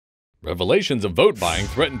Revelations of vote buying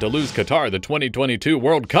threaten to lose Qatar the 2022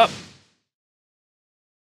 World Cup.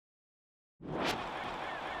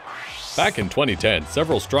 Back in 2010,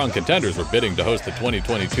 several strong contenders were bidding to host the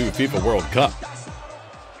 2022 FIFA World Cup.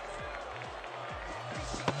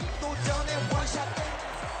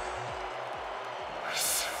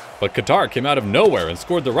 But Qatar came out of nowhere and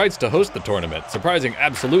scored the rights to host the tournament, surprising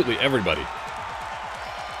absolutely everybody.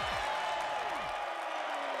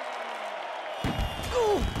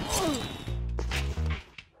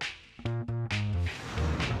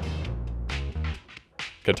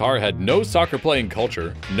 Qatar had no soccer-playing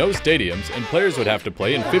culture, no stadiums, and players would have to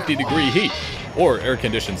play in 50-degree heat, or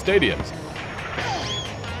air-conditioned stadiums.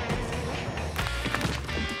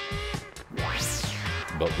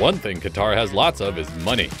 But one thing Qatar has lots of is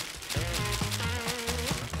money.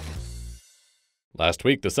 Last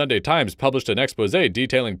week, the Sunday Times published an exposé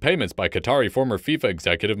detailing payments by Qatari former FIFA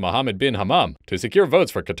executive Mohamed bin Hammam to secure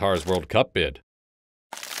votes for Qatar's World Cup bid.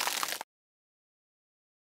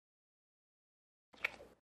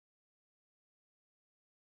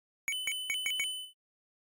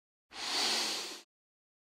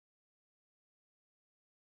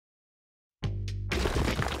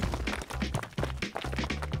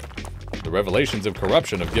 The revelations of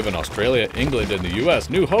corruption have given Australia, England, and the US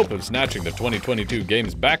new hope of snatching the 2022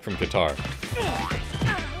 games back from Qatar.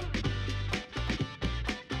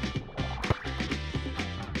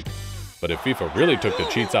 But if FIFA really took the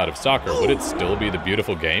cheats out of soccer, would it still be the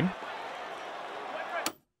beautiful game?